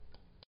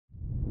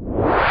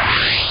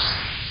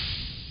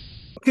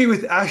Okay,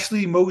 with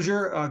Ashley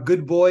Mosher,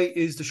 Good Boy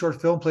is the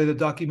short film, played at a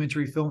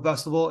documentary film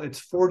festival. It's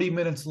 40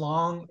 minutes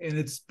long, and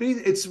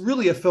it's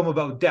really a film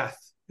about death.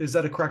 Is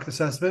that a correct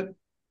assessment?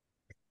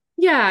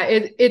 Yeah,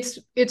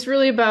 it's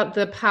really about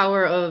the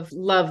power of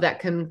love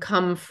that can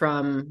come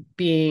from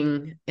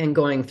being and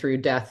going through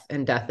death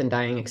and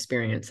dying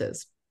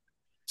experiences.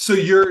 So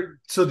your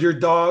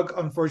dog,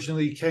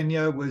 unfortunately,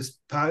 Kenya was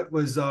gonna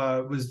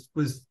was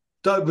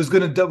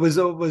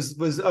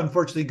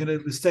unfortunately gonna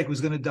mistake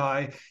was gonna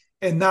die,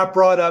 and that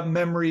brought up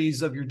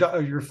memories of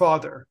your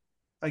father,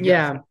 I guess.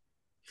 Yeah.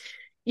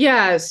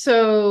 Yeah,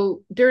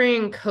 so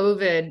during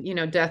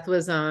COVID, death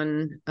was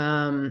on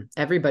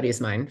everybody's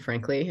mind,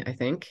 frankly, I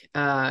think.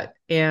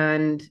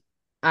 And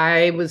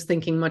I was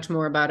thinking much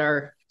more about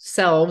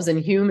ourselves and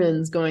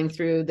humans going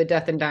through the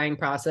death and dying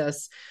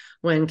process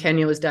when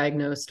Kenya was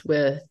diagnosed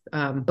with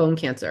bone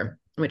cancer,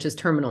 which is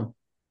terminal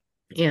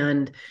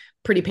and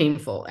pretty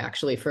painful,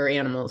 actually, for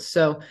animals.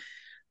 So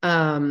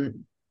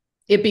um,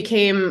 it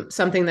became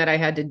something that I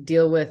had to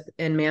deal with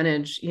and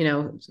manage,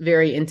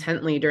 very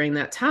intently during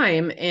that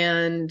time.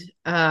 And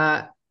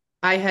I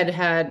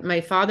had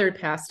my father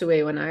passed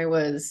away when I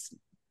was,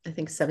 I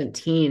think,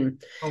 17,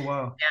 Oh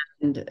wow.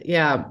 and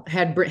yeah,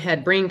 had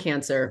brain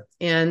cancer.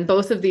 And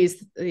both of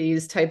these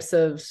types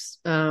of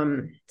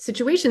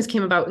situations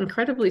came about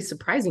incredibly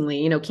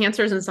surprisingly.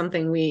 Cancer isn't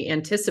something we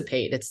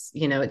anticipate. It's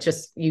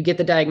just you get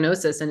the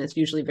diagnosis, and it's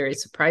usually very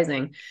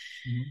surprising.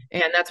 Mhm.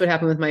 And that's what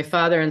happened with my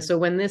father. And so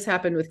when this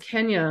happened with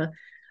Kenya,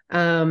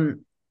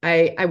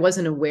 I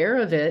wasn't aware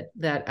of it,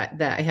 that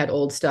I had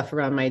old stuff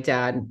around my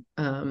dad.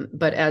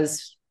 But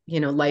as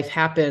life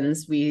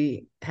happens,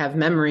 we have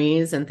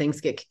memories and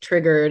things get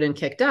triggered and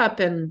kicked up.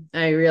 And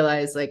I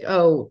realized, like,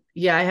 oh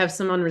yeah, I have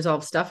some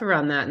unresolved stuff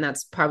around that. And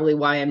that's probably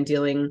why I'm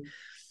dealing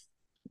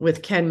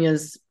with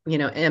Kenya's,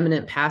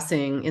 imminent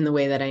passing in the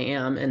way that I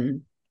am.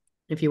 And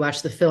if you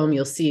watch the film,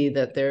 you'll see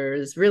that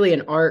there's really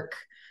an arc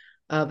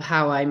of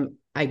how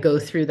I go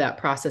through that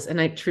process.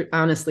 And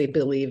honestly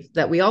believe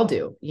that we all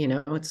do.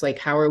 It's like,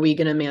 how are we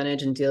going to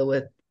manage and deal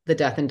with the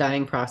death and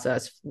dying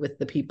process with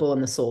the people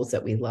and the souls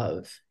that we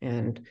love?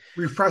 And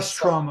Repressed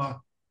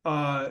trauma.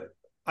 Uh,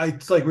 I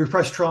it's like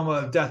repressed trauma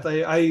of death.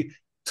 When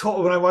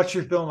I watched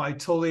your film, I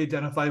totally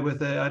identified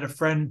with it. I had a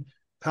friend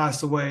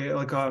pass away,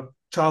 like a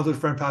childhood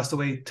friend passed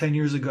away 10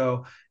 years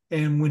ago.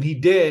 And when he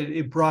did,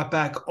 it brought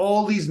back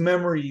all these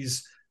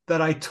memories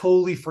that I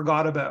totally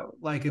forgot about,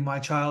 like in my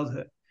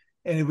childhood.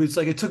 And it was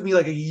like it took me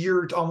like a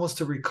year almost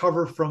to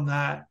recover from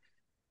that.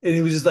 And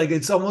it was just like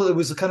it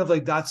was kind of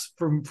like that's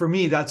for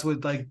me, that's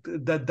what like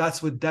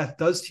that's what death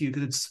does to you,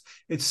 because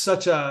it's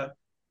such a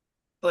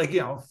like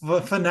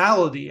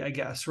finality, I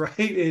guess, right?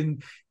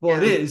 And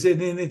well, it yeah. is,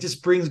 and then it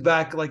just brings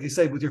back, like I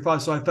said, with your father.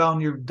 So I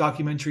found your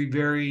documentary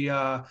very.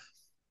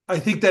 I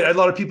think that a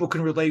lot of people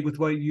can relate with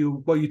what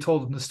you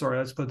told in the story.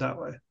 Let's put it that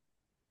way.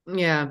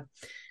 Yeah.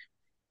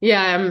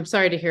 Yeah. I'm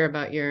sorry to hear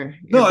about your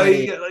No,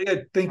 buddy.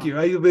 thank you.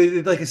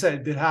 Like I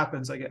said, it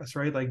happens, I guess,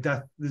 right? Like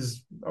death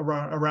is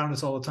around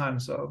us all the time.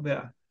 So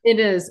yeah, It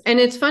is. And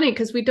it's funny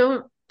because we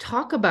don't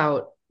talk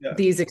about yeah.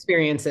 these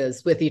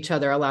experiences with each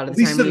other a lot of At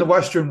the time. least in the We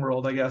Western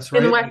world, I guess,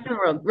 in the right? Like, Western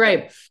world, yeah.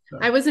 right? So,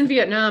 I was in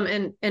Vietnam,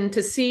 and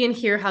to see and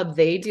hear how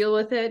they deal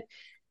with it,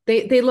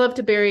 they love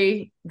to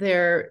bury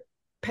their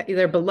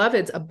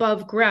beloveds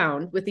above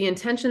ground with the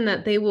intention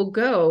that they will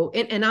go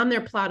and on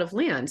their plot of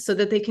land so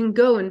that they can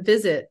go and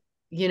visit,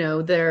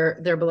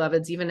 their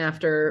beloveds even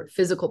after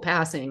physical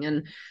passing.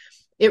 And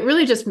it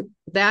really just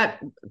that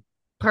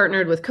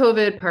partnered with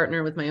COVID,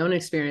 partnered with my own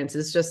experience,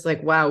 is just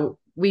like, wow,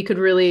 we could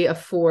really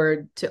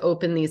afford to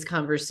open these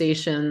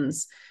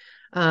conversations,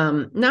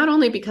 not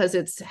only because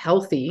it's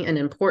healthy and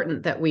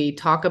important that we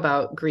talk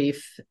about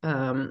grief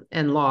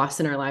and loss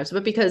in our lives,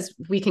 but because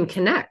we can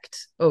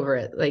connect over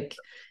it. Like,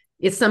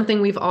 it's something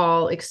we've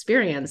all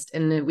experienced,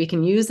 and we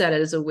can use that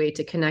as a way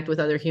to connect with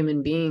other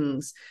human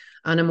beings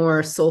on a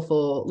more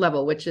soulful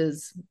level, which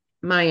is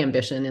my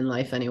ambition in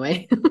life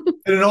anyway.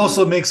 and it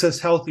also makes us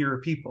healthier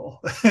people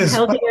as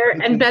well.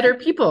 Healthier and better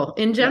people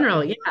in Yeah,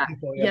 general. Yeah.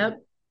 people, yeah. Yep.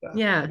 Yeah.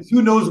 Yeah.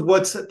 Who knows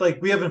what's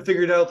like, we haven't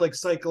figured out like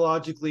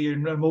psychologically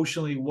and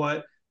emotionally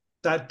what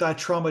that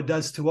trauma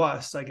does to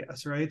us, I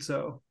guess, right?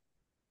 So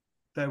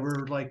that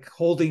we're like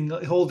holding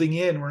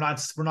in, we're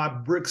not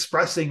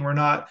expressing, we're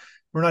not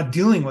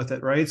dealing with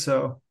it, right?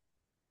 So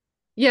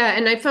Yeah.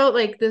 And I felt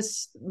like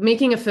this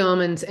making a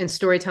film and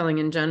storytelling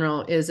in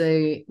general is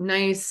a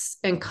nice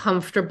and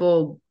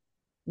comfortable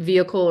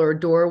vehicle or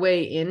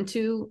doorway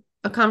into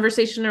a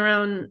conversation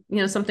around,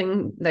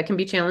 something that can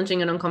be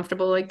challenging and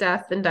uncomfortable, like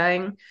death and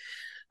dying.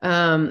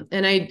 And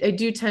I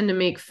do tend to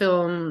make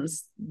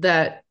films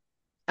that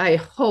I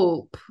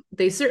hope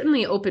they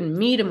certainly open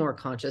me to more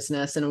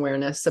consciousness and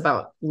awareness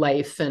about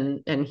life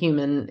and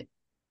human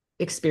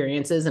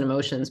experiences and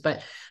emotions.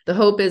 But the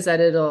hope is that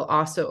it'll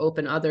also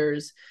open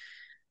others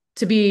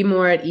to be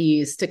more at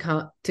ease to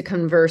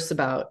converse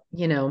about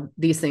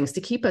these things to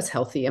keep us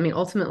healthy. I mean,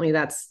 ultimately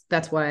that's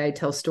why I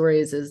tell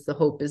stories. Is the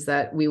hope is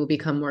that we will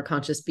become more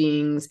conscious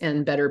beings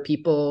and better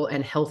people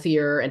and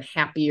healthier and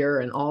happier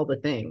and all the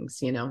things.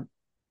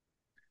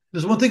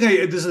 There's one thing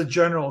this is a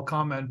general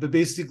comment, but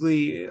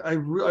basically, I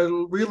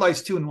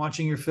realized too in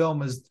watching your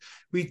film is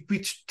we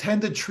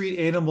tend to treat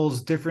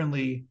animals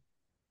differently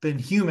than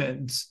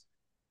humans.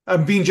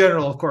 I'm being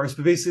general, of course,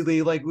 but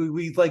basically, like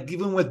we like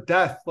even with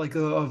death, like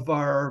of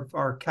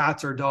our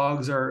cats or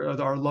dogs or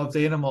our loved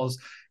animals,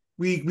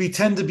 we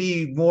tend to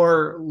be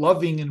more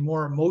loving and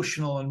more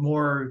emotional and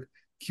more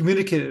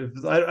communicative.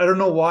 I don't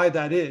know why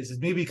that is. It's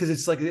maybe because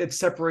it's like it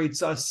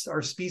separates us,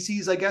 our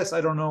species, I guess.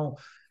 I don't know.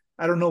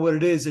 I don't know what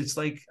it is. It's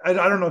like I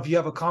don't know if you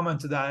have a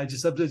comment to that.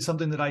 It's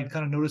something that I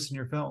kind of noticed in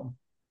your film.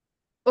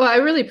 Well, I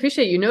really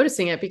appreciate you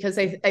noticing it because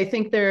I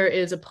think there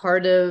is a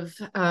part of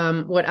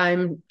what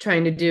I'm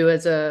trying to do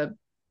as a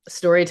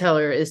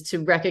storyteller is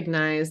to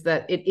recognize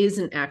that it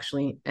isn't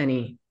actually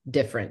any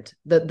different.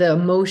 The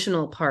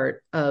emotional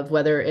part of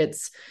whether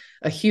it's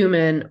a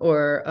human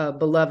or a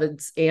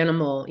beloved's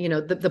animal,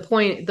 the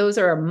point, those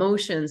are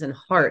emotions and Yeah,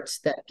 hearts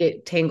that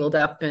get tangled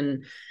up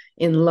in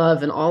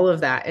love and all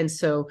of that. And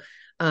so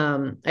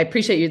I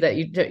appreciate you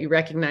that you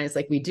recognize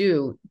like we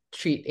do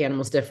treat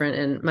animals different.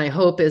 And my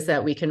hope is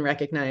that we can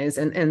recognize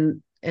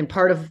and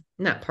part of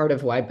not part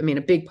of why, I mean,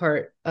 a big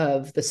part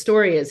of the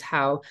story is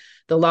how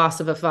the loss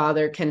of a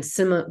father can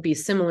be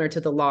similar to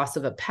the loss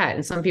of a pet.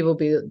 And some people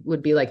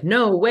would be like,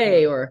 no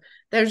way, yeah, or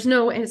there's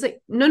no way. And it's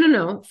like, no, no,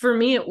 no. For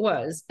me, it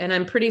was. And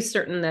I'm pretty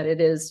certain that it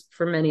is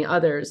for many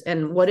others.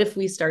 And what if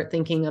we start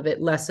thinking of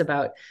it less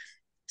about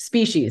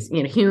species,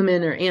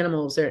 human or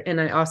animals, and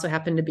I also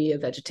happen to be a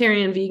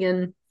vegetarian,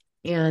 vegan,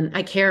 and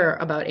I care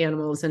about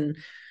animals and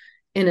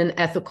in an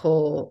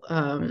ethical,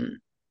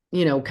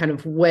 kind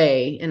of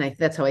way. And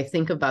that's how I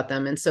think about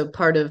them. And so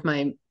part of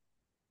my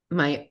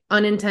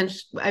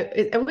unintentional,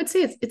 I would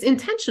say it's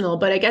intentional,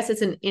 but I guess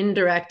it's an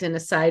indirect and a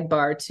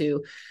sidebar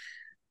to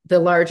the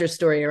larger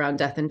story around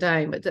death and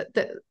dying. But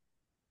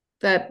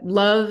that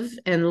love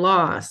and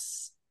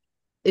loss,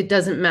 it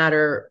doesn't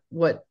matter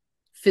what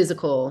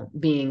physical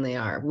being they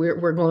are.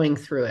 We're going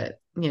through it.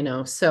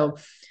 So,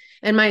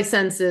 and my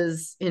sense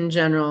is in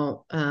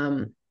general,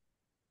 I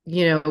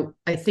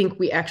think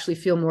we actually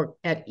feel more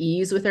at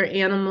ease with our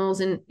animals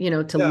and,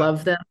 to yeah,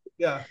 love them.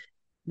 yeah.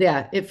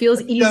 Yeah. It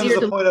feels I think that was easier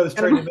the to love point I was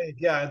trying to animals. make.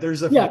 Yeah,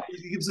 Yeah.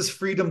 it gives us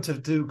freedom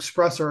to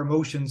express our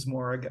emotions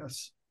more, I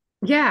guess.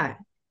 Yeah.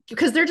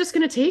 Because they're just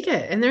going to take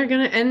it and they're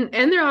going to, and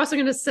they're also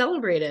going to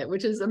celebrate it,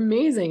 which is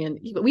amazing. And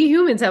we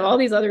humans have all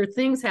these other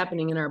things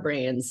happening in our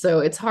brains. So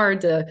it's hard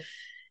to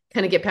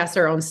kind of get past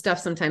our own stuff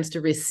sometimes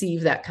to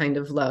receive that kind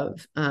of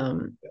love.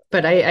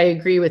 But I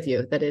agree with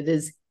you that it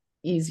is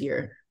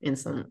easier in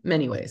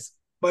many ways.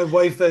 My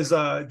wife has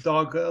a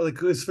dog,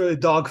 like it's for a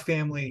dog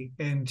family,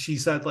 and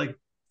she's had like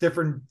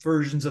different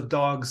versions of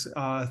dogs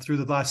through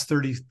the last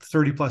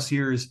 30 plus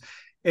years.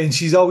 And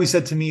she's always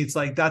said to me, it's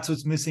like that's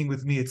what's missing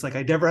with me. It's like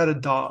I never had a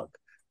dog.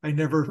 I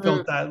never Mm.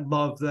 felt that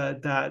love,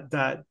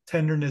 that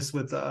tenderness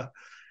with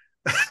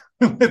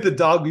with the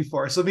dog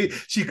before. So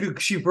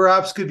she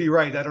perhaps could be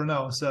right. I don't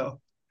know.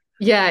 So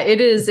Yeah,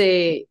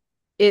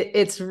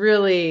 it's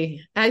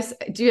really,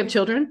 do you have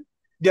children?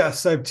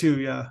 yes, I have two.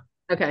 Yeah.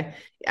 Okay.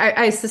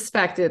 I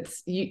suspect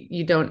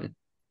you don't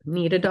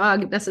need a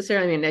dog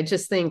necessarily. I mean, I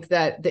just think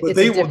that But it's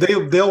a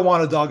different. they'll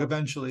want a dog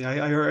eventually. I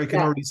can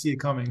Yeah. already see it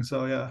coming.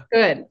 So yeah.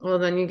 Good. Well,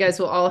 then you guys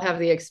will all have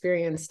the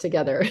experience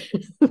together.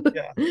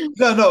 Yeah.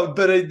 No,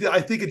 but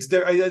I think it's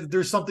there.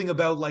 There's something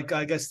about like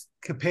I guess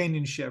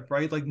companionship,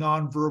 right? Like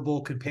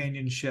nonverbal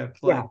companionship.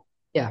 Yeah. Like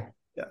Yeah.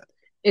 yeah.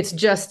 It's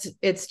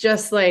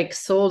just like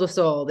soul to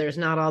soul. There's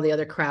not all the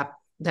other crap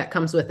that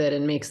comes with it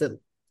and makes it,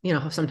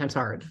 sometimes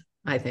hard,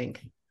 I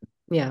think.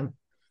 Yeah.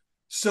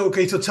 So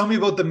okay, so tell me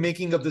about the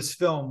making of this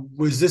film.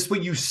 Was this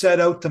what you set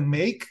out to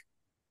make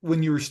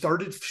when you were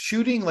started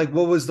shooting? Like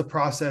what was the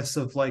process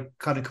of like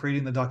kind of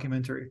creating the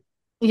documentary?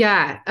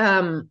 Yeah.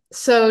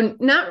 So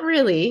not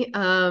really.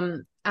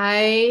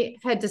 I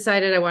had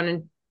decided I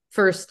wanted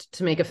first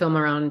to make a film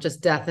around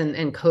just death and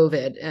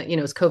COVID.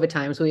 It's COVID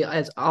times. We,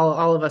 as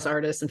all of us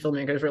artists and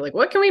filmmakers, were like,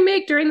 what can we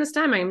make during this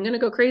time? I'm going to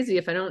go crazy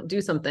if I don't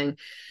do something.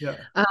 Yeah.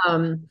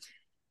 Um,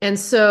 and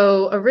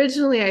so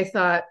originally I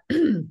thought,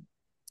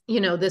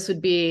 this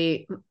would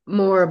be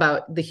more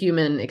about the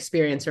human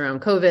experience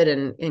around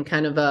COVID and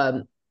kind of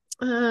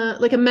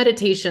like a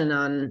meditation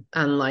on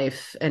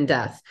life and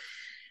death.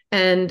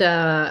 And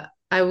Kenya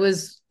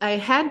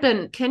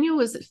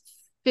was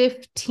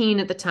 15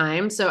 at the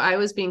time. So I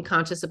was being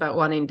conscious about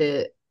wanting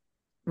to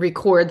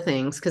record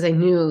things because I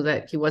knew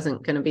that he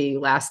wasn't going to be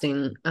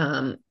lasting.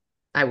 I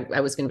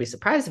was going to be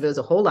surprised if it was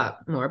a whole lot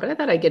more, but I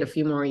thought I'd get a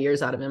few more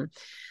years out of him.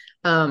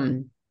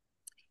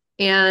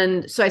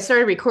 And so I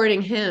started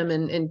recording him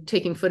and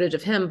taking footage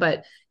of him,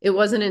 but it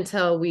wasn't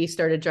until we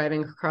started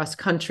driving across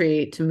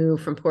country to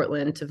move from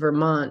Portland to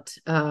Vermont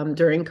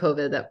during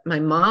COVID that my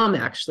mom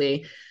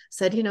actually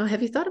said,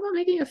 have you thought about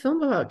making a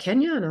film about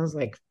Kenya? And I was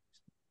like,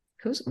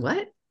 who's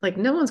what? Like,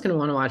 no one's going to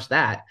want to watch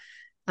that.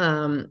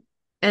 And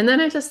then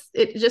it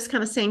just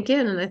kind of sank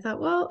in. And I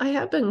thought, well, I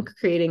have been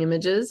creating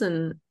images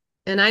and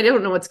I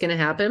don't know what's going to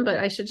happen, but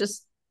I should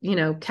just,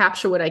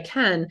 capture what I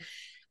can.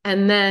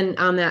 And then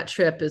on that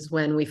trip is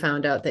when we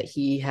found out that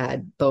he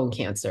had bone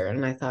cancer.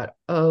 And I thought,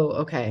 oh,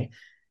 okay,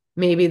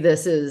 maybe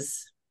this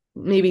is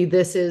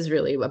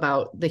really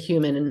about the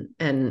human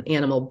and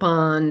animal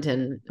bond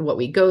and what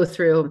we go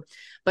through.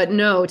 But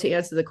no, to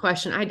answer the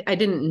question, I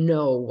didn't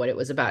know what it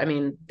was about. I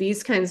mean,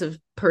 these kinds of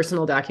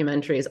personal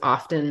documentaries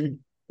often,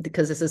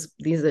 because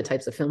these are the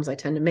types of films I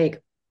tend to make,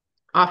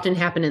 often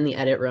happen in the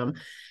edit room,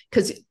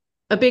 because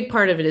a big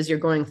part of it is you're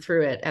going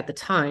through it at the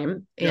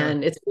time. Yeah.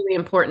 And it's really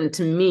important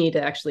to me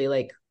to actually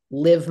like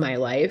live my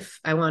life.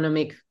 I want to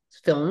make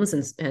films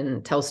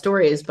and tell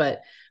stories,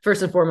 but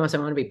first and foremost, I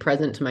want to be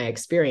present to my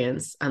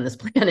experience on this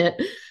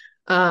planet.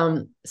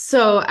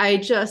 So I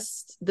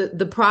just,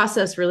 the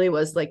process really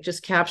was like,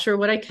 just capture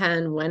what I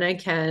can when I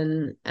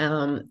can,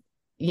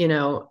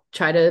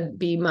 try to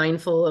be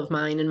mindful of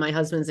mine and my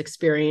husband's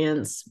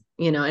experience,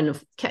 and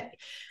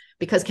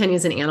because Kenny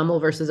is an animal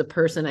versus a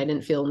person, I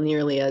didn't feel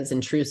nearly as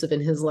intrusive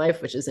in his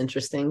life, which is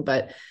interesting.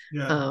 But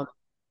Yeah.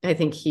 I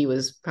think he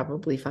was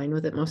probably fine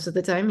with it most of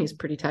the time. He's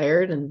pretty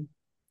tired, and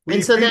Well, and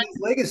you so then created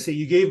his legacy.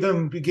 You gave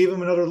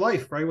him another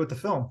life, right, with the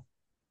film.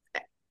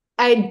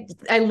 I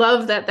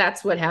love that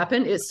that's what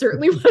happened. It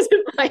certainly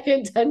wasn't my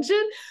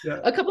intention. Yeah.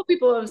 A couple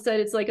people have said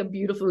it's like a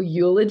beautiful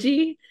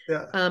eulogy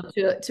Yeah.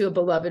 to a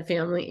beloved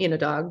family,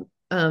 dog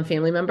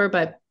family member,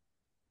 but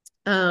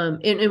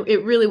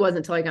it really wasn't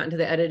until I got into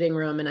the editing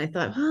room and I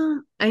thought,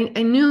 well,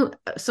 I knew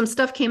some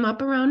stuff came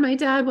up around my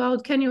dad while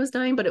Kenya was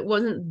dying, but it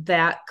wasn't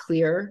that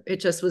clear. It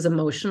just was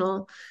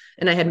emotional.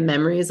 And I had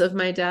memories of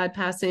my dad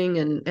passing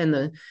and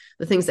the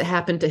things that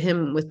happened to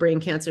him with brain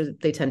cancer.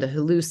 They tend to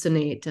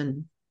hallucinate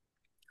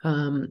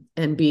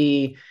and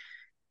be,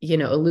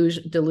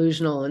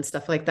 delusional and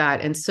stuff like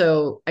that. And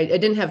so I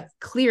didn't have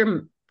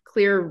clear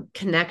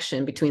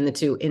connection between the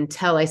two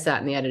until I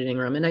sat in the editing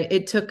room. And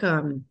it took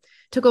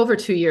over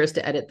 2 years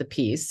to edit the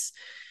piece.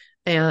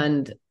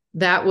 And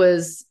that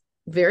was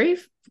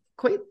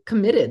quite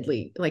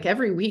committedly, like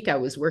every week I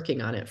was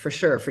working on it for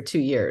sure for 2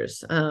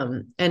 years.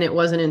 And it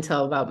wasn't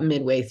until about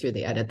midway through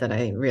the edit that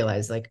I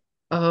realized like,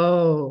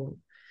 oh,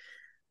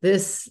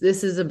 this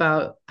is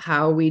about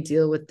how we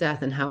deal with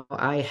death and how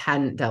I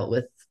hadn't dealt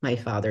with my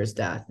father's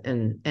death.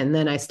 And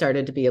then I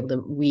started to be able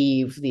to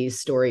weave these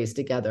stories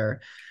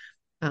together.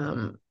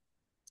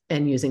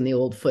 And using the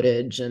old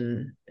footage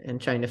and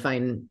trying to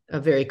find a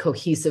very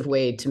cohesive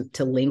way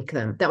to link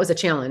them. That was a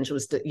challenge,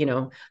 was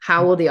to,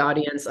 how will the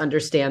audience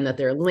understand that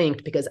they're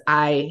linked? Because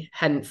I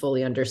hadn't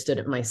fully understood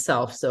it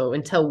myself. So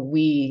until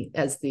we,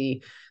 as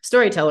the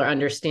storyteller,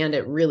 understand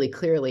it really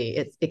clearly,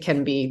 it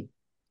can be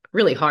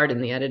really hard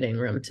in the editing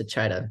room to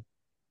try to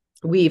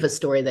weave a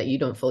story that you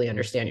don't fully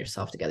understand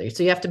yourself together.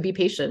 So you have to be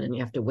patient and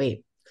you have to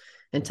wait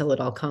until it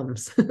all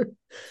comes.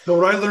 So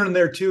what I learned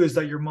there too is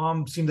that your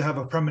mom seemed to have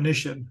a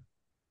premonition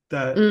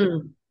that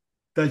Mm,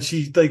 that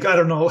she, like, I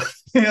don't know.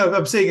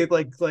 I'm saying it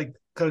like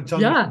kind of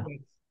tongue in cheek, yeah.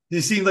 but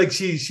it seemed like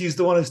she's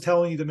the one who's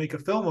telling you to make a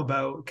film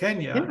about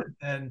Kenya, Yeah.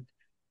 and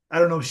I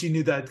don't know if she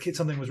knew that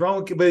something was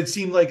wrong, but it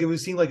seemed like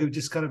it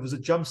just kind of was a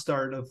jump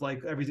start of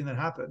like everything that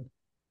happened.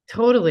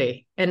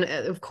 Totally. And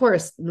of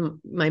course,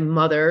 my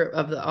mother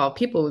of all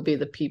people would be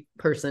the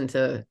person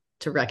to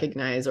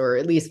recognize, or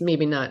at least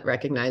maybe not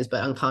recognize,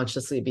 but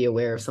unconsciously be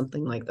aware of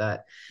something like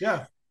that.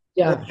 Yeah.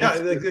 Well, Yeah, yeah,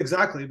 absolutely.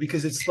 exactly.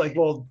 Because it's like,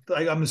 well,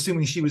 I'm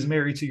assuming she was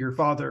married to your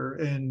father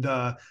and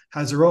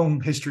has her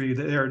own history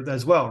there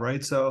as well,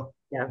 right? So,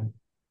 Yeah.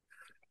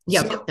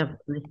 Yep. so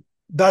Definitely.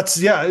 that's,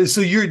 yeah.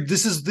 So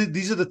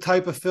these are the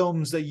type of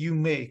films that you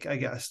make, I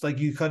guess. Like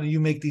you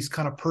make these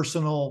kind of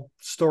personal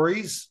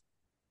stories.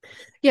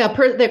 Yeah.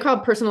 They're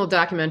called personal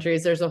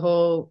documentaries. There's a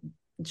whole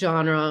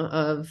genre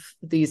of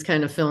these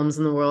kind of films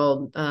in the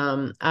world.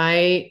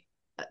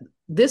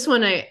 This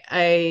one,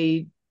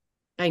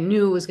 I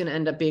knew it was going to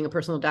end up being a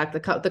personal doc. The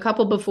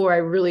couple before, I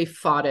really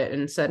fought it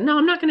and said, no,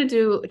 I'm not going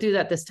to do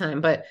that this time.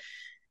 But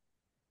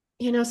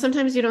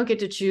sometimes you don't get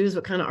to choose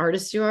what kind of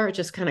artist you are. It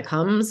just kind of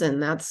comes,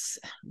 and that's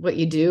what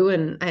you do.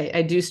 And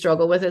I do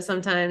struggle with it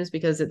sometimes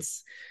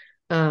because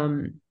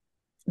um,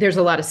 there's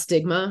a lot of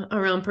stigma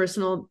around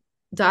personal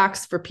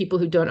docs for people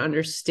who don't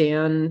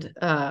understand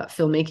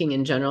filmmaking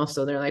in general.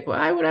 So they're like,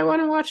 why would I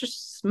want to watch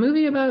a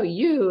movie about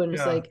you? And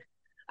it's Yeah. like,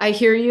 I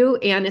hear you,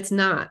 and it's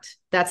not.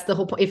 That's the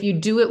whole point. If you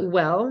do it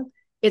well,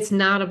 it's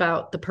not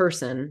about the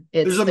person.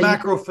 There's It's a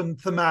macro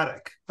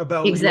thematic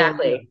about your, yeah.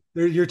 exactly.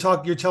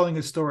 You're telling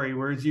a story,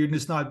 whereas you're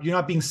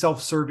not being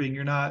self-serving.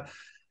 You're not,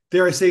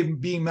 dare I say,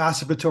 being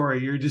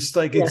masturbatory. You're just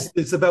like, Yes.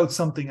 it's about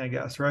something, I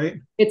guess, right?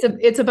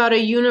 It's about a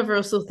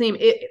universal theme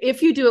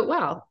if you do it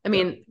well. I Yeah.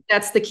 mean,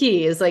 that's the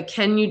key, is like,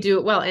 can you do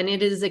it well? And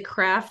it is a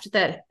craft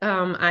that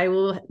I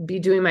will be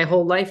doing my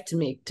whole life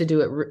to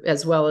do it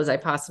as well as I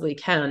possibly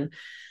can.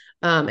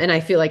 And I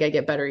feel like I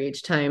get better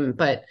each time.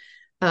 But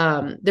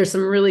there's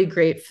some really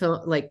great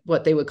film, like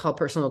what they would call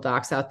personal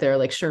docs out there,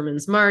 like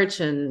Sherman's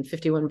March and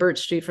 51 Birch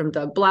Street from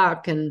Doug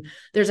Block. And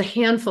there's a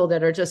handful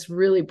that are just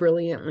really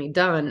brilliantly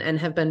done and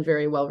have been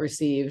very well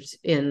received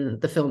in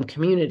the film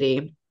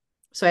community.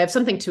 So I have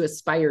something to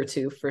aspire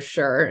to for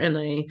sure. And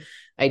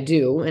I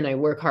do, and I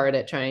work hard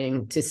at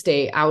trying to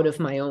stay out of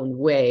my own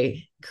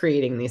way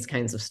creating these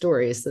kinds of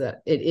stories so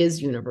that it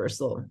is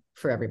universal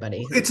for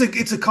everybody.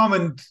 It's a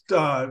common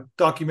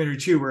documentary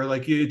too, where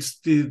like it's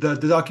the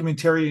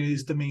documentarian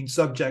is the main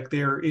subject.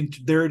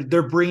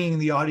 They're bringing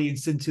the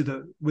audience into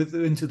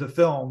the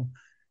film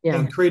Yeah.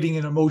 and creating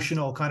an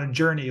emotional kind of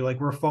journey. Like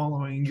we're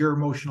following your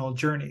emotional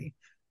journey,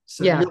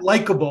 so Yeah. you're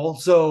likable.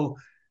 So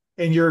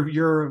and you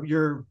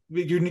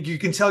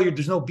can tell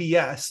there's no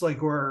BS,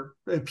 like, or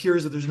it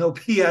appears that there's no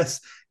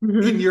BS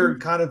in your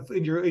kind of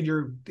in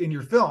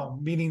your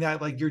film, meaning that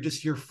like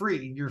you're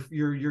free,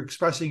 you're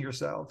expressing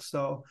yourself.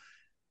 So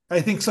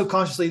I think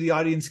subconsciously the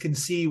audience can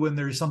see when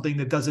there's something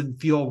that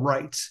doesn't feel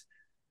right.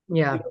 You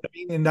Yeah. know what I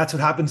mean? And that's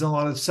what happens in a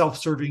lot of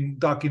self-serving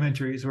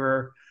documentaries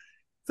where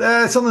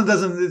something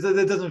doesn't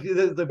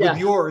with Yeah.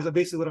 yours.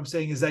 Basically, what I'm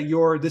saying is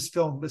that this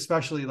film,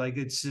 especially, like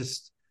it's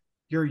just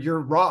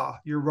you're raw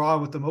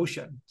with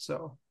emotion.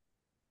 So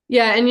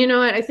Yeah. And you know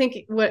what? I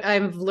think what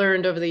I've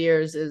learned over the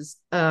years is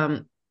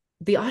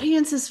the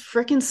audience is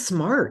freaking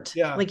smart.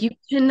 yeah, Like you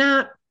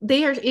cannot,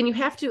 they are, and you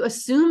have to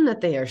assume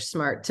that they are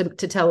smart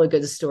to tell a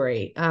good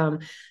story.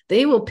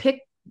 They will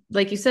pick,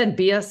 like you said,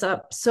 BS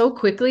up so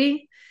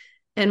quickly.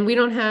 And we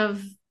don't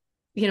have,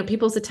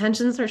 people's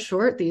attentions are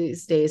short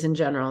these days in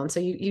general. And so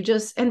you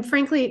just, and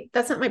frankly,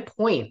 that's not my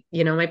point.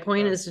 My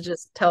point yeah. is to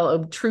just tell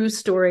a true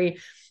story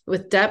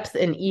with depth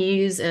and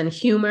ease and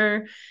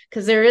humor,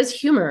 because there is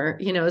humor,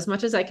 as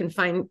much as I can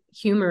find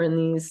humor in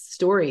these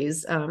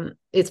stories.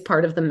 It's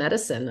part of the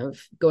medicine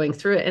of going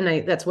through it.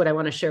 And that's what I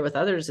want to share with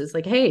others is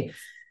like, hey,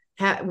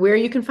 where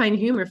you can find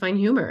humor,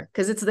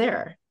 because it's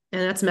there.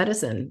 And that's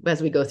medicine as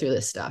we go through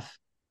this stuff.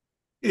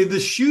 In the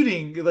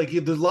shooting, like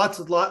there's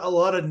a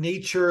lot of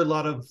nature, a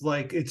lot of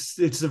like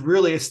it's a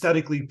really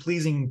aesthetically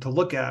pleasing to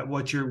look at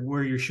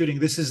where you're shooting.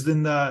 This is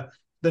in the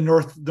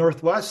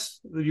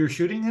northwest that you're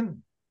shooting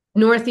in.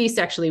 Northeast,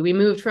 actually. We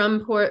moved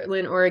from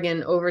Portland,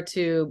 Oregon over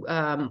to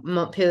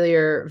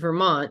Montpelier,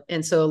 Vermont.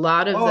 And so a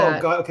lot of Oh,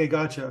 that, okay,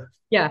 gotcha.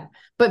 yeah,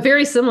 but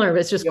very similar,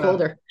 but it's just Yeah.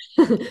 colder.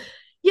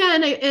 Yeah,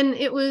 and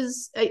it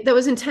was that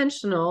was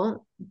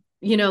intentional,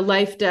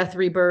 life, death,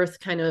 rebirth,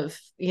 kind of,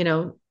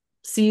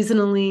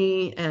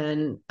 seasonally,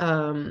 and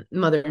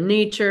Mother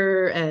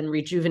Nature and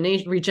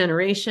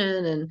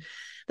regeneration, and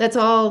that's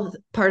all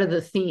part of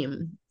the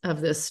theme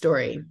of this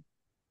story.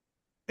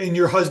 And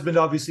your husband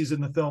obviously is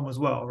in the film as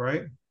well,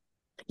 right?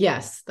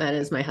 Yes, that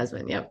is my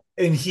husband. Yep.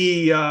 And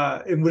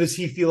and what does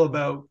he feel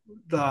about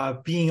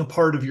being a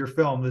part of your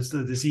film?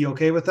 Is he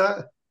okay with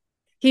that?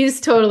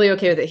 He's totally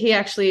okay with it. He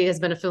actually has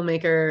been a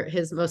filmmaker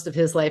most of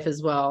his life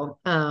as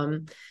well.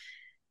 And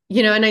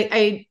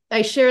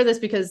I share this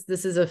because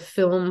this is a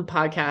film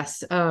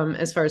podcast,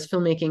 as far as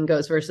filmmaking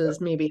goes, versus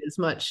maybe as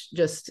much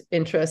just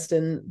interest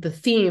in the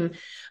theme.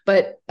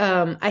 But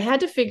I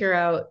had to figure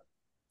out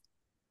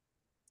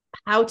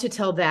how to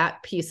tell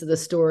that piece of the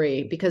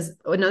story, because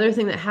another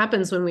thing that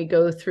happens when we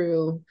go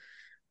through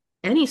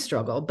any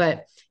struggle,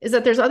 but is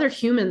that there's other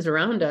humans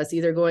around us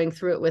either going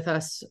through it with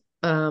us,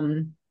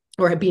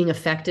 or being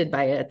affected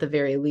by it at the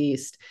very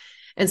least.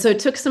 And so it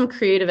took some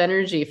creative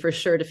energy for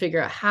sure to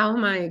figure out how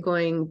am I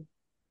going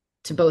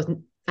to both,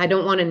 I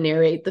don't want to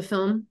narrate the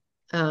film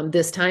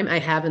this time. I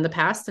have in the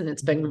past and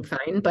it's been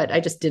fine, but I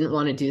just didn't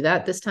want to do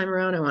that this time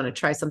around. I want to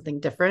try something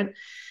different.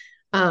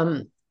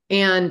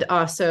 And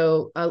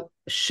also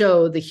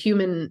show the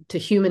human to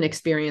human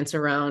experience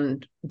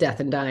around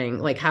death and dying.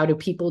 Like, how do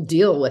people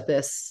deal with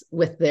this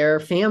with their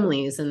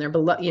families and their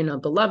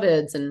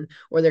beloveds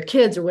or their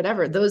kids or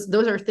whatever? Those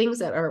are things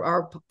that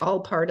are all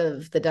part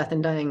of the death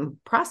and dying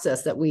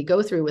process that we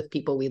go through with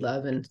people we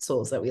love and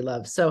souls that we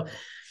love. So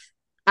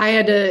I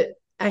had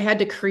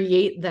to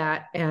create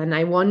that, and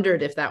I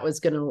wondered if that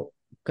was going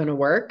to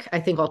work.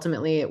 I think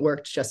ultimately it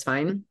worked just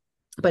fine.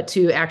 But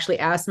to actually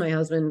ask my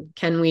husband,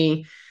 can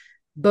we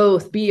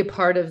both be a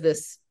part of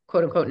this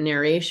quote unquote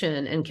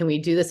narration, and can we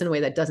do this in a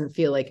way that doesn't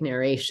feel like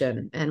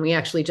narration? And we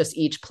actually just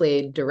each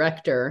played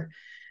director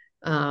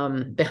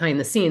behind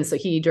the scenes. So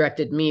he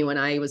directed me when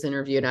I was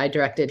interviewed. I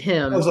directed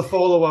him. That was a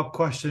follow-up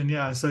question.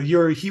 Yeah. So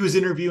he was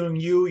interviewing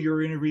you,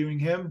 you're interviewing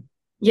him.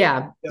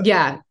 Yeah.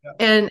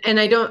 And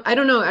I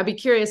don't know. I'd be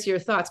curious your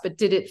thoughts, but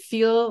did it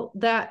feel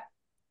that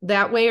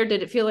way, or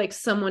did it feel like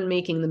someone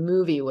making the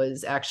movie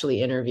was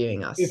actually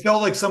interviewing us? It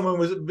felt like someone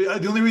was.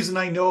 The only reason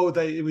I know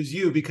that it was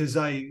you because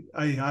I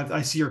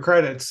see your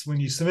credits when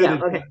you submitted.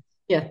 Yeah. Okay.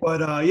 Yeah.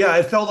 But yeah,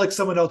 it felt like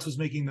someone else was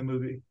making the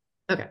movie.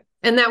 Okay.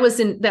 And that was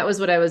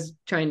what I was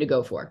trying to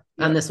go for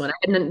on this one. I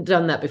hadn't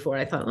done that before.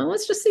 I thought, well,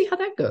 let's just see how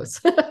that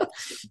goes.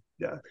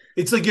 Yeah.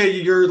 It's like, yeah,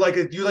 you're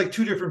like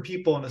two different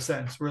people in a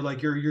sense, where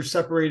like you're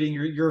separating,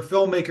 you're a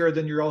filmmaker,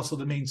 then you're also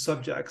the main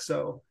subject.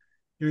 So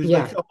you're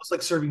like almost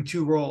like serving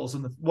two roles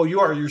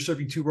you're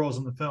serving two roles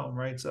in the film,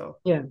 right? So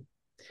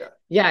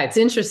yeah, it's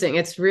interesting.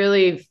 It's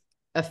really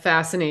a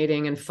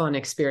fascinating and fun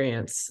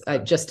experience,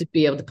 just to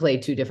be able to play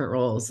two different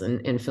roles in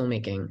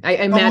filmmaking. I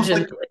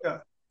imagine.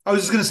 I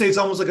was just going to say, it's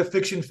almost like a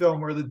fiction film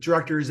where the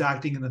director is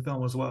acting in the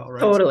film as well, right?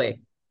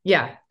 Totally.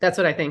 Yeah, that's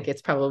what I think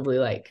it's probably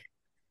like.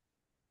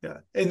 Yeah.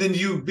 And then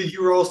you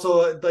were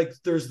also like,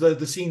 there's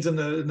the scenes in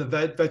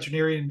the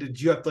veterinarian. Did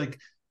you have like,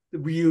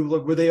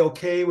 were they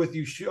okay with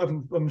you?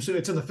 I'm assuming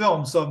it's in the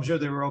film, so I'm sure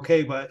they were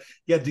okay. But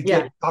you had to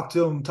Yeah. talk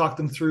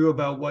them through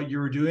about what you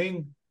were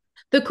doing.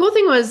 The cool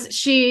thing was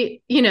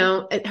she,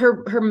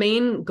 her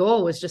main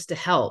goal was just to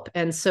help.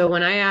 And so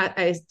when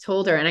I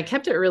told her, and I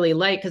kept it really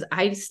light because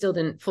I still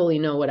didn't fully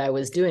know what I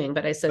was doing,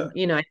 but I Yeah, said,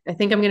 I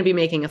think I'm going to be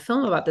making a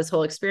film about this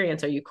whole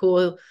experience. Are you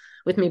cool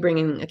with me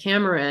bringing a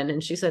camera in?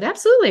 And she said,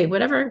 absolutely,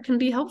 whatever can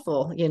be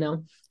helpful.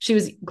 She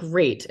was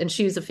great, and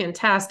she's a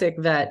fantastic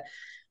vet,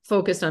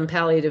 focused on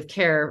palliative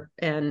care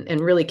and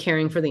really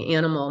caring for the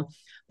animal.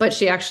 But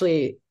she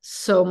actually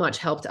so much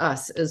helped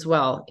us as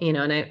well. And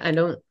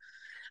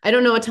I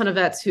don't know a ton of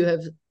vets who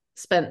have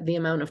spent the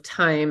amount of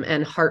time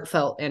and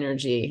heartfelt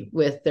energy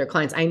with their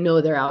clients. I know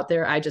they're out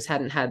there. I just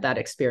hadn't had that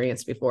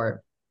experience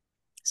before.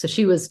 So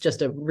she was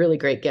just a really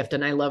great gift.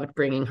 And I loved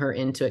bringing her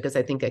into it because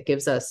I think it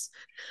gives us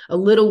a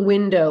little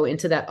window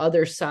into that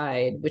other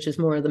side, which is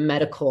more of the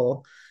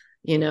medical,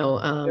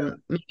 yeah.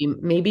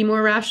 maybe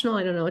more rational.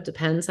 I don't know. It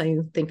depends how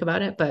you think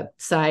about it, but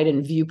side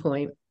and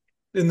viewpoint.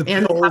 In the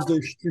And pills,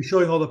 they're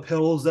showing all the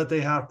pills that he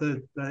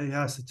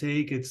has to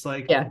take. It's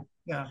like, yeah,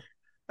 yeah.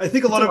 I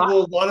think it's a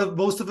lot.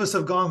 most of us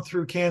have gone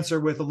through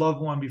cancer with a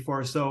loved one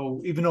before.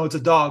 So even though it's a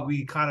dog,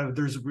 we kind of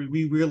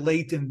we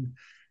relate in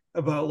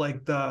about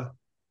like the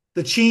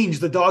change,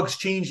 the dog's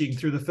changing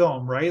through the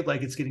film, right?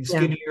 Like it's getting Yeah.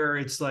 skinnier.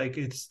 It's like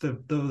it's the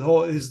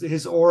whole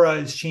his aura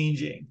is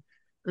changing,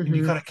 and you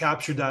Mm-hmm. kind of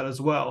captured that as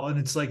well. And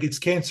it's like it's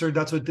cancer.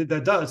 That's what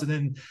that does. And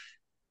then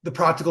the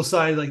practical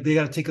side, like they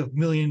got to take a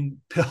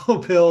million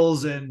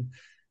pills, and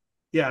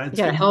yeah, You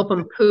gotta help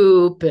them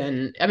poop.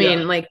 And I yeah,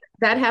 mean, like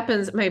that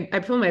happens. I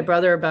told my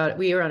brother about it.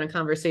 We were on a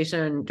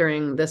conversation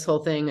during this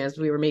whole thing as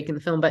we were making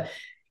the film, but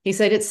he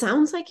said, it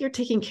sounds like you're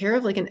taking care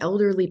of like an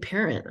elderly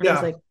parent. And I was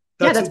yeah. like,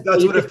 yeah, that's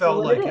That's what it basically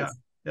felt what it like. Yeah, is.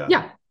 yeah.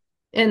 Yeah.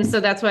 And so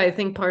that's why I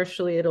think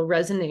partially it'll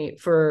resonate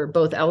for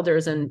both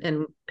elders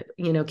and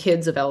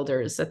kids of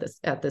elders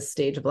at this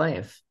stage of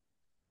life.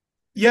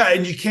 Yeah,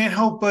 and you can't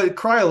help but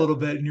cry a little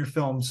bit in your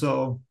film.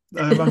 So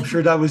I'm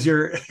sure that was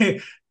your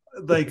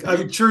like.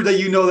 I'm sure that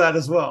you know that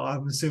as well.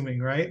 I'm assuming,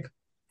 right?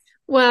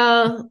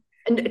 Well,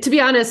 and to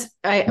be honest,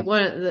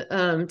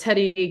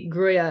 Teddy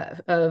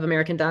Gruya of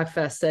American Dog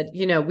Fest said,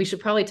 we should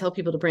probably tell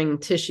people to bring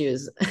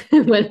tissues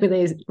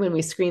when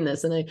we screen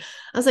this. And I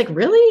was like,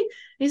 really?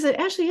 And he said,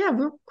 actually, yeah,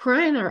 we're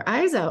crying our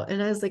eyes out.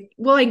 And I was like,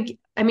 well,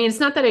 I mean, it's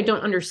not that I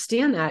don't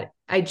understand that.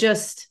 I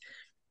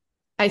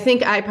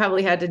think I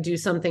probably had to do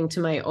something to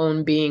my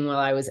own being while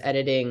I was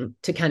editing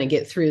to kind of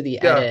get through the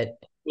Yeah, edit.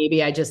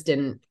 Maybe I just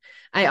didn't.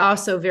 I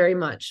also very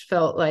much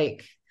felt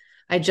like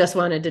I just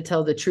wanted to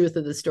tell the truth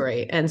of the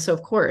story. And so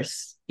of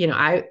course,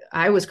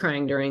 I was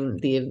crying during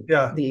the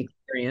yeah. the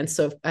experience.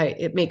 So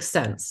it makes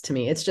sense to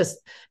me. It's just,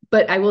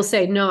 but I will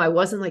say, no, I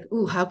wasn't like,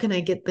 ooh, how can I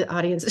get the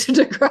audience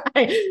to cry?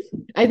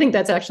 I think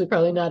that's actually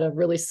probably not a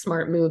really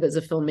smart move as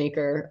a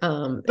filmmaker. I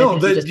No,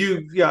 think you that just,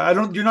 you, yeah, I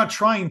don't. You're not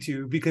trying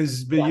to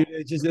because, but yeah,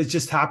 it's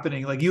just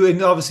happening. Like you,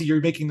 and obviously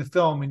you're making the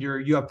film, and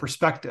you have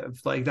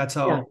perspective. Like that's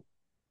yeah. how.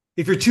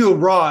 If you're too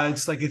raw,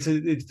 it's like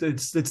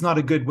it's not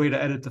a good way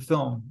to edit the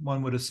film.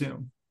 One would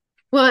assume.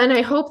 Well, and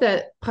I hope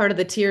that part of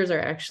the tears are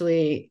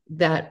actually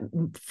that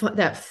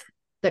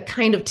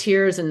kind of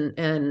tears and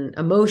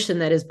emotion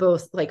that is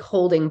both like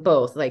holding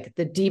both, like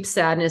the deep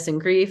sadness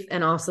and grief,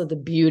 and also the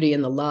beauty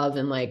and the love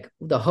and like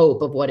the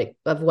hope of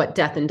what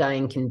death and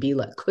dying could be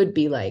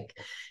like.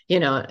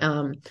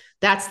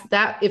 That's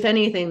if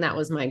anything, that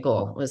was my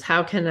goal, was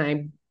how can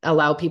I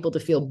allow people to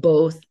feel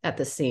both at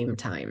the same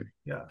time.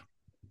 Yeah,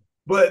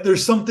 but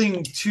there's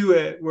something to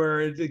it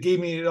where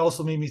it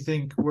also made me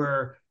think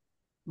where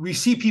we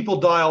see people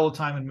die all the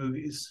time in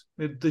movies.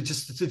 It's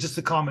just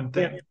a common Yeah.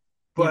 thing. Yeah.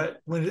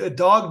 But when a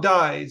dog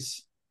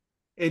dies,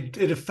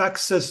 it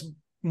affects us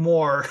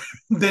more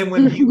than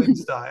when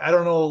humans die. I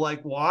don't know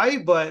like why,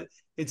 but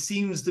it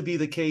seems to be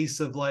the case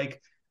of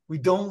like we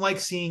don't like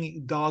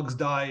seeing dogs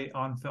die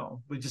on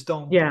film. We just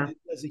don't Yeah.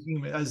 as a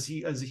human as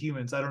a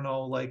humans. I don't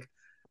know like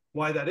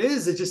why that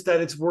is. It's just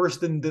that it's worse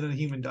than a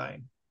human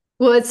dying.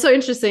 Well, it's so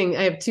interesting.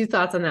 I have two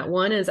thoughts on that.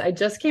 One is I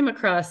just came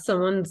across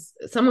someone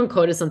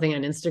quoted something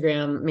on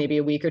Instagram maybe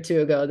a week or two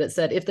ago that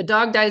said, if the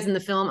dog dies in the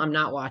film, I'm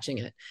not watching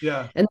it.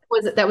 Yeah. And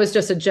that was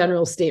just a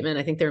general statement.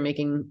 I think they're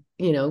making,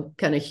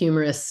 kind of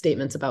humorous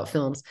statements about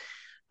films.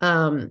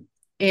 And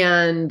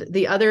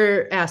the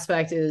other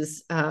aspect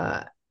is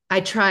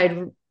I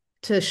tried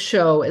to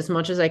show as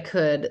much as I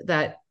could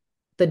that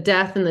the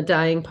death and the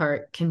dying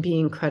part can be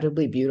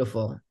incredibly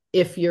beautiful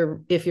if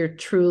you're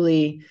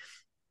truly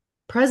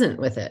present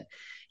with it.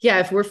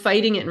 Yeah, if we're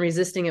fighting it and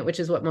resisting it, which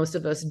is what most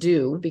of us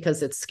do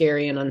because it's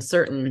scary and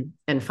uncertain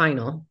and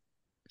final.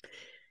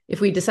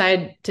 If we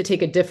decide to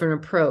take a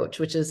different approach,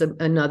 which is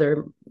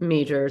another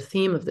major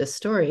theme of this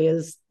story,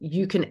 is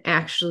you can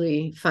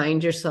actually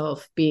find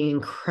yourself being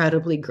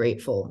incredibly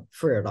grateful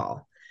for it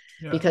all,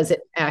 Yeah. because it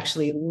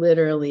actually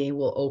literally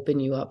will open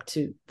you up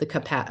to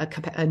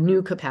a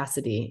new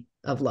capacity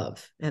of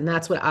love. And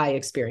that's what I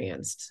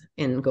experienced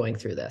in going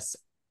through this.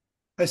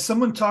 Has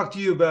someone talked to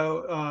you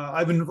about?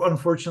 I've been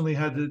unfortunately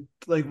had to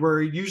like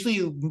where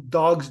usually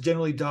dogs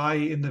generally die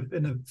in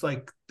the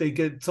like they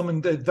get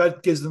someone the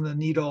vet gives them the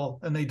needle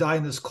and they die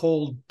in this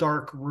cold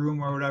dark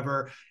room or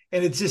whatever,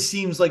 and it just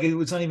seems like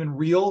it's not even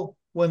real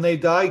when they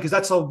die because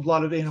that's a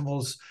lot of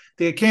animals.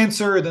 They get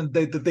cancer and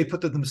then they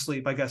put them to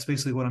sleep. I guess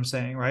basically what I'm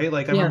saying, right?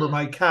 Like I Yeah. remember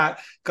my cat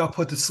got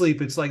put to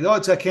sleep. It's like, oh,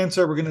 it's got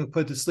cancer. We're gonna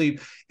put it to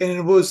sleep, and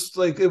it was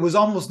like it was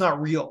almost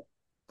not real,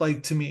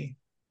 like to me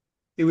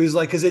it was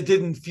like because it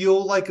didn't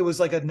feel like it was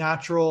like a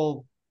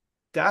natural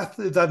death.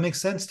 If that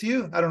makes sense to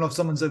you, I don't know if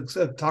someone's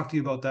talked to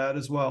you about that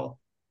as well.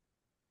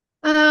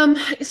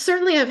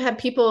 Certainly I've had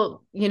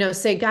people,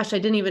 say, gosh, I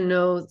didn't even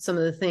know some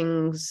of the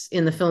things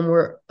in the film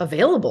were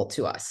available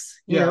to us.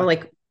 Yeah,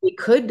 Like we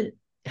could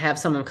have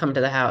someone come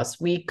to the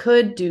house. We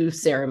could do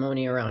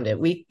ceremony around it.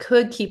 We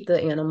could keep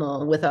the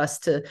animal with us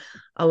to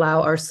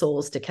allow our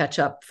souls to catch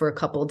up for a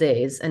couple of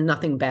days and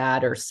nothing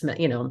bad or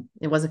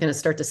it wasn't going to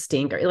start to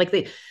stink or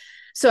like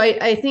so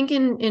I think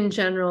in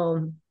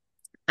general,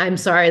 I'm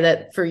sorry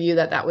that for you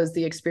that was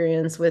the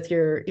experience with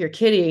your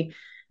kitty.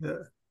 yeah.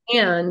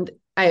 And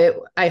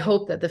I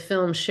hope that the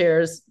film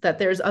shares that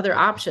there's other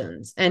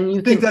options and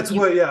I think that's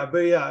what, yeah,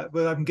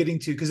 but I'm getting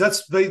to because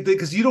that's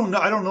because you don't know.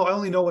 I don't know. I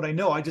only know what I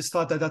know. I just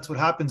thought that that's what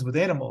happens with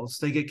animals.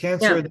 They get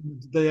cancer,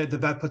 yeah. the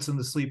vet puts them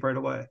to sleep right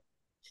away.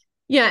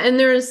 Yeah, and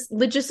there's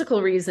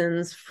logistical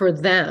reasons for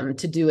them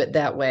to do it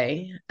that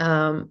way.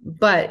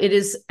 But it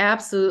is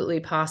absolutely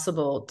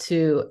possible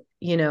to,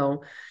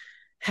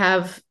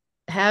 have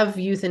have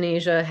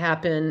euthanasia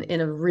happen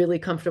in a really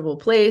comfortable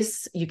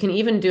place. You can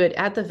even do it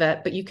at the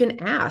vet, but you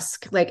can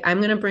ask, like, I'm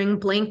going to bring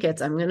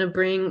blankets, I'm going to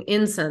bring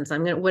incense,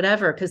 I'm going to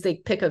whatever, because they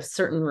pick a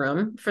certain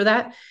room for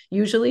that,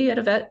 usually at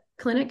a vet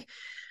clinic.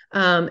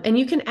 And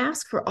you can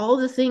ask for all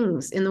the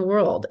things in the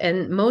world.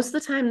 And most of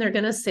the time they're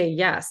going to say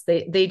yes.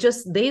 They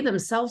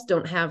themselves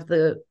don't have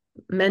the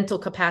mental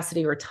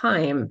capacity or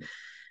time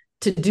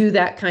to do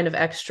that kind of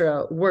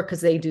extra work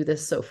because they do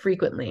this so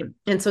frequently.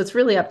 And so it's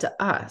really up to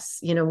us,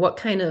 what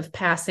kind of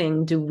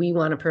passing do we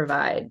want to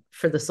provide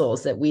for the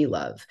souls that we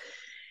love?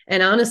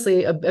 And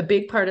honestly, a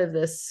big part of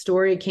this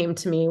story came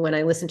to me when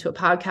I listened to a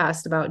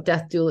podcast about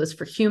death doulas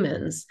for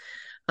humans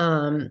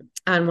on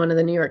one of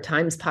the New York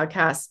Times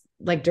podcasts,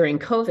 like during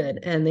COVID.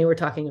 And they were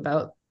talking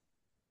about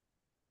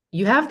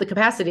you have the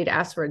capacity to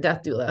ask for a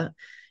death doula,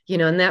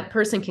 and that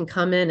person can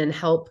come in and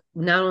help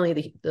not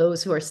only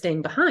those who are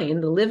staying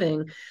behind, the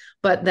living,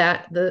 but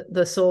that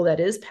the soul that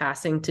is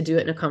passing to do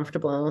it in a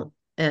comfortable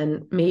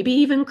and maybe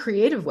even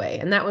creative way.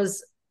 And that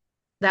was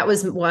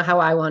how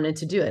I wanted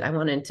to do it. I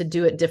wanted to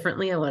do it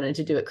differently. I wanted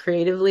to do it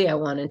creatively. I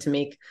wanted to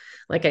make,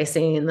 like I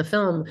say in the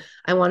film,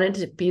 I wanted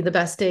to be the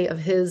best day of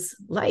his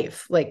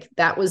life. Like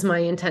that was my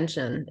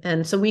intention.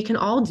 And so we can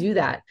all do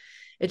that.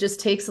 It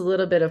just takes a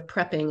little bit of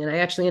prepping. And I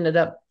actually ended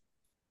up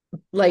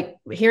like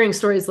hearing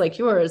stories like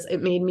yours.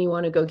 It made me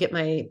want to go get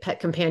my pet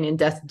companion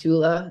death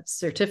doula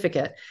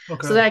certificate so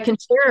Okay. that I can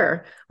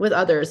share with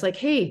others like,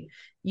 hey,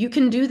 you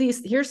can do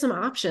these. Here's some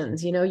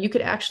options. You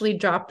could actually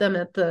drop them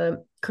at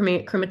the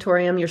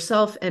crematorium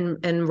yourself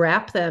and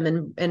wrap them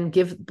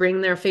and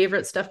bring their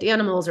favorite stuffed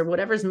animals or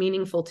whatever's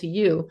meaningful to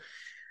you.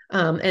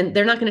 And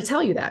they're not going to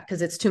tell you that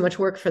because it's too much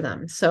work for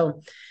them.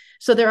 So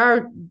there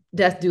are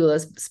death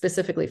doulas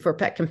specifically for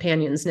pet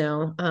companions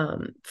now,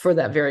 for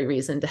that very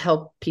reason, to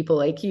help people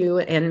like you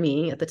and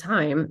me at the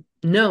time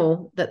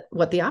know that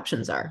what the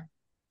options are.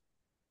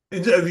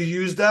 And have you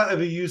used that? Have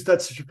you used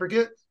that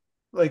certificate?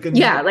 Like, and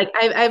Yeah, like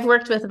I've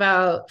worked with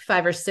about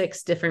 5 or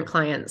 6 different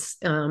clients.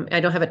 I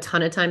don't have a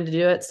ton of time to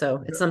do it,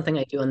 so it's something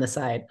I do on the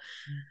side.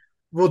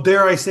 well,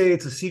 dare I say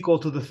it's a sequel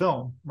to the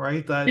film,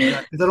 right? That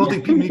I don't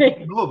think many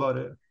people know about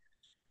it.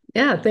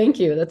 Yeah, thank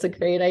you. That's a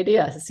great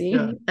idea. Yeah. See,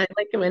 I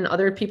like it when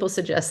other people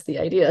suggest the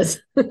ideas.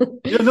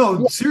 Yeah, no,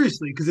 Yeah,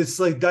 seriously, because it's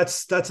like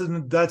that's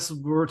what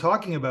we're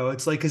talking about.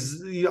 It's like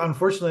because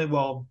unfortunately,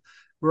 well,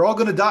 we're all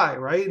gonna die,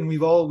 right? And we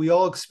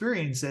all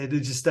experience it.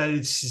 It's just that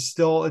it's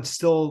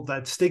still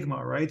that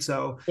stigma, right?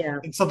 So yeah,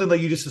 it's something like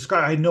you just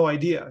described. I had no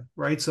idea,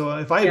 right? So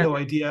if I had yeah. no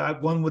idea,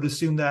 one would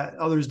assume that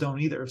others don't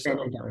either. And I So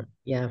don't.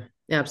 Yeah,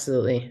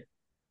 absolutely.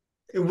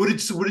 and what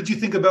did you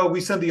think about?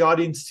 We sent the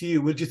audience to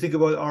you. What did you think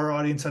about our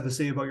audience had to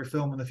say about your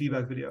film and the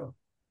feedback video?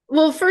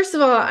 Well, first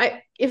of all,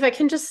 if I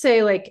can just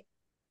say, like,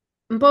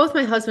 both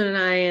my husband and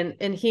I,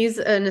 and he's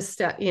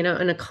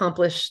an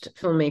accomplished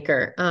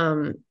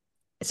filmmaker.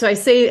 So I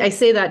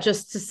say that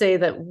just to say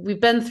that we've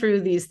been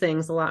through these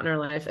things a lot in our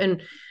life,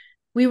 and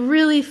we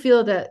really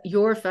feel that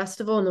your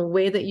festival and the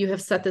way that you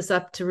have set this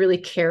up to really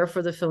care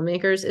for the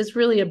filmmakers is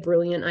really a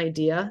brilliant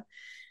idea.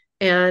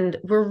 And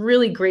we're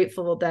really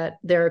grateful that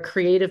there are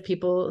creative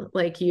people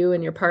like you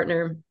and your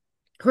partner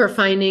who are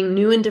finding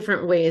new and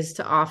different ways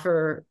to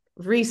offer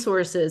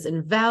resources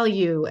and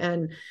value.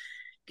 And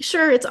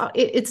sure,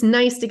 it's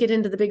nice to get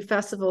into the big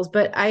festivals,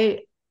 but I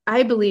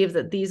believe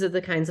that these are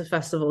the kinds of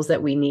festivals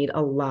that we need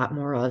a lot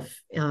more of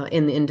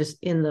in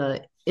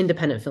the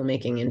independent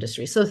filmmaking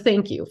industry. So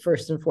thank you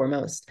first and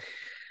foremost.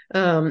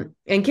 And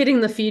getting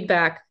the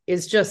feedback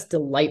is just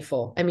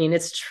delightful. I mean,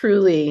 it's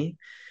truly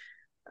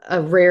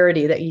a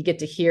rarity that you get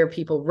to hear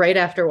people right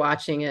after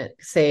watching it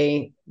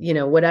say, you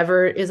know,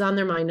 whatever is on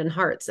their mind and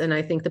hearts. And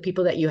I think the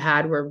people that you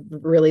had were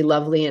really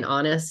lovely and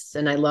honest.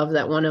 And I love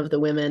that one of the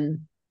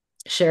women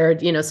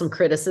shared, you know, some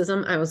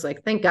criticism. I was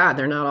like, thank God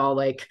they're not all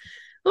like,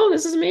 oh,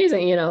 this is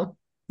amazing, you know,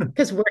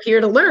 because we're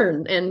here to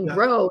learn and Yeah.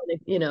 grow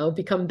and, you know,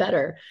 become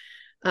better.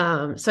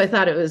 So I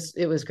thought it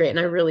was great, and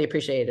I really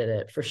appreciated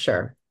it for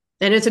sure.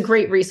 And it's a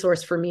great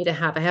resource for me to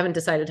have. I haven't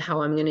decided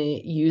how I'm going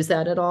to use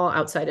that at all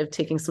outside of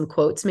taking some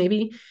quotes,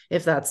 maybe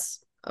if that's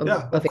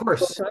Yeah, of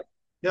course.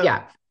 Yeah.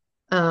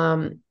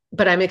 yeah.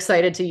 But I'm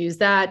excited to use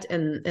that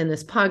and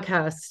this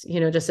podcast, you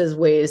know, just as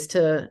ways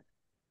to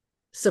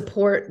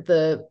support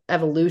the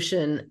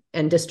evolution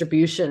and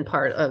distribution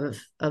part of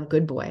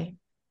Good Boy.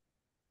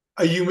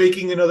 Are you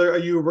making another? Are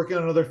you working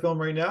on another film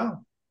right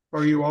now,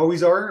 or you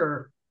always are?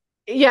 Or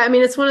Yeah, I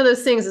mean, it's one of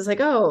those things. It's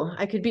like, oh,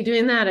 I could be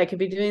doing that. I could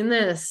be doing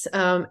this.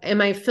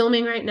 Am I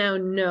filming right now?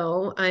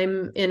 No,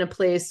 I'm in a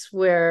place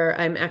where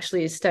I'm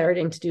actually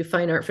starting to do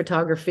fine art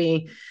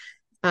photography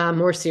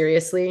more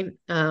seriously.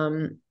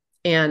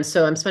 And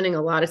so I'm spending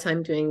a lot of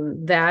time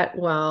doing that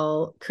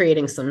while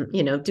creating some,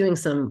 you know, doing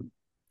some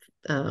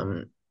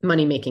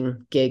money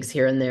making gigs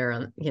here and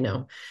there. You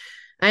know,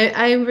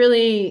 I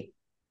really,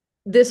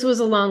 this was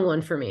a long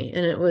one for me,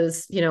 and it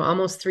was, you know,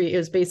 it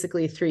was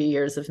basically 3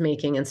 years of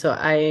making. And so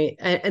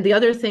and the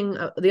other thing,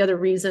 the other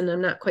reason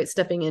I'm not quite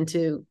stepping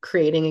into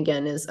creating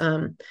again is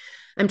I'm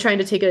trying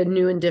to take a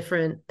new and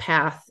different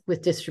path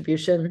with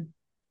distribution,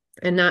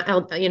 and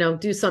not, you know,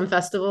 do some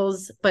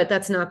festivals, but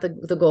that's not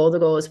the goal. The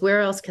goal is, where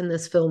else can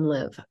this film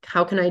live?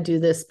 How can I do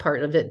this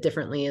part of it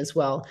differently as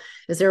well?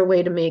 Is there a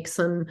way to make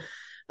some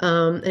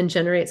and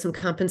generate some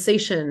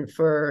compensation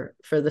for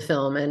the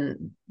film?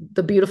 And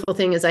the beautiful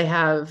thing is I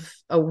have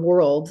a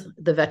world,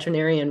 the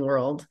veterinarian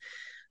world,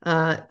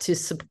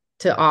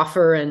 to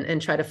offer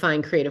and try to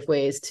find creative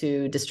ways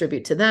to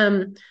distribute to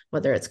them,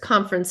 whether it's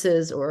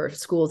conferences or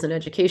schools and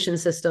education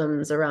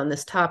systems around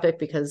this topic,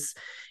 because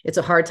it's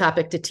a hard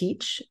topic to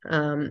teach.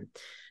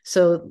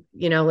 So,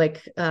 you know,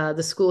 like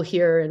the school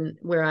here and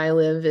where I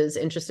live is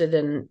interested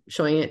in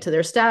showing it to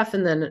their staff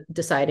and then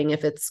deciding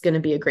if it's going to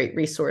be a great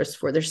resource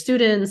for their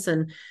students,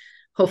 and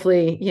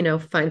hopefully, you know,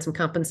 find some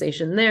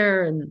compensation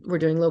there. And we're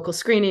doing local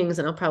screenings,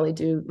 and I'll probably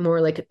do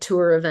more like a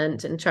tour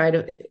event and try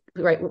to,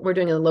 right. We're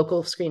doing a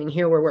local screening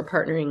here where we're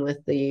partnering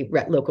with the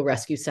local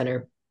rescue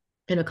center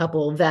and a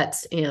couple of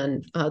vets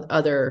and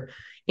other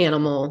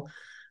animal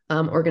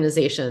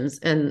organizations,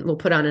 and we'll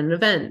put on an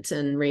event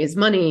and raise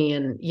money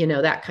and, you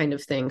know, that kind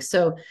of thing.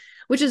 So,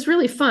 which is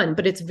really fun,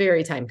 but it's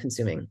very time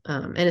consuming.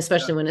 And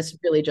especially when it's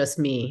really just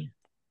me,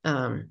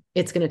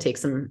 it's going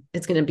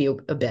to be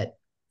a bit.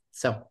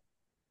 So.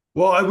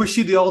 Well, I wish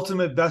you the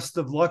ultimate best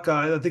of luck.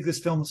 I think this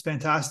film is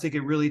fantastic. It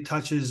really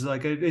touches,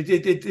 like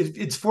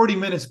it's 40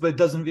 minutes, but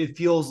it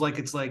feels like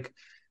it's like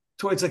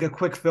a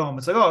quick film.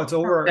 It's like, oh, it's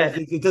over.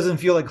 It doesn't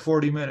feel like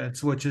 40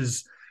 minutes, which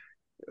is,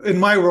 in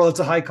my world, it's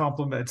a high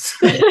compliment.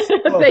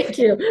 Thank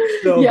you.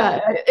 So, yeah,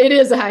 it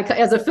is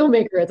as a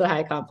filmmaker, it's a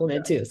high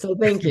compliment too. So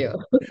thank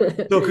you.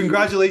 So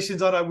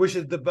congratulations on it. I wish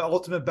you the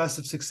ultimate best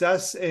of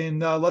success. And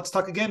let's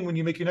talk again when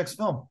you make your next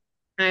film.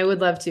 I would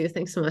love to.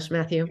 Thanks so much,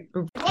 Matthew.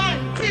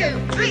 1,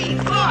 2, 3,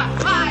 4,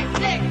 5.